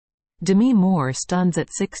Demi Moore stuns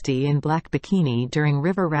at 60 in black bikini during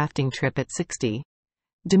river rafting trip at 60.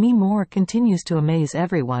 Demi Moore continues to amaze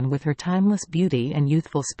everyone with her timeless beauty and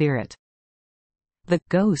youthful spirit. The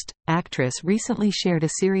Ghost actress recently shared a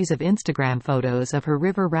series of Instagram photos of her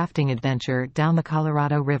river rafting adventure down the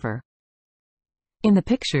Colorado River. In the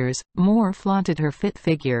pictures, Moore flaunted her fit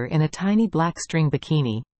figure in a tiny black string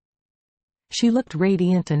bikini. She looked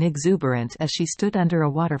radiant and exuberant as she stood under a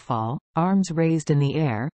waterfall, arms raised in the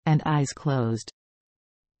air, and eyes closed.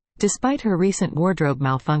 Despite her recent wardrobe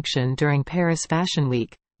malfunction during Paris Fashion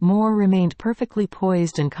Week, Moore remained perfectly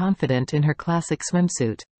poised and confident in her classic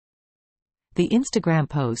swimsuit. The Instagram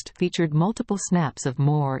post featured multiple snaps of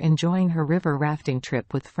Moore enjoying her river rafting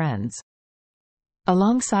trip with friends.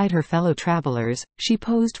 Alongside her fellow travelers, she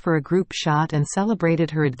posed for a group shot and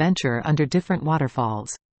celebrated her adventure under different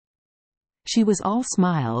waterfalls. She was all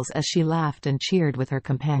smiles as she laughed and cheered with her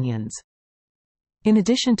companions. In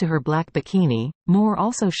addition to her black bikini, Moore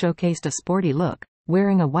also showcased a sporty look,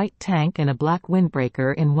 wearing a white tank and a black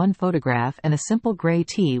windbreaker in one photograph and a simple gray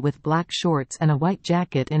tee with black shorts and a white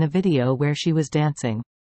jacket in a video where she was dancing.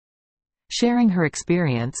 Sharing her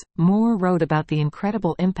experience, Moore wrote about the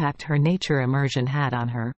incredible impact her nature immersion had on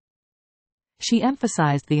her. She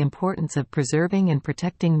emphasized the importance of preserving and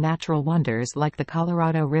protecting natural wonders like the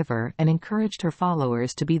Colorado River and encouraged her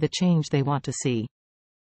followers to be the change they want to see.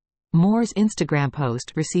 Moore's Instagram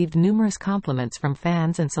post received numerous compliments from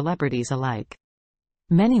fans and celebrities alike.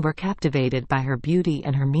 Many were captivated by her beauty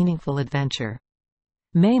and her meaningful adventure.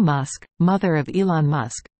 Mae Musk, mother of Elon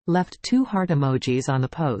Musk, left 2 heart emojis on the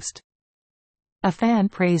post. A fan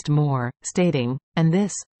praised Moore, stating, "And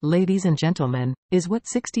this, ladies and gentlemen, is what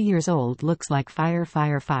 60 years old looks like. Fire,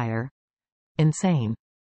 fire, fire. Insane."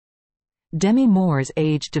 Demi Moore's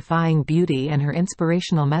age-defying beauty and her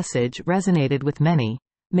inspirational message resonated with many,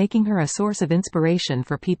 making her a source of inspiration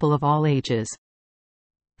for people of all ages.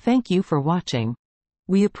 Thank you for watching.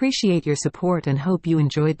 We appreciate your support and hope you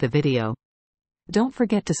enjoyed the video. Don't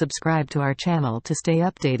forget to subscribe to our channel to stay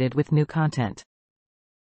updated with new content.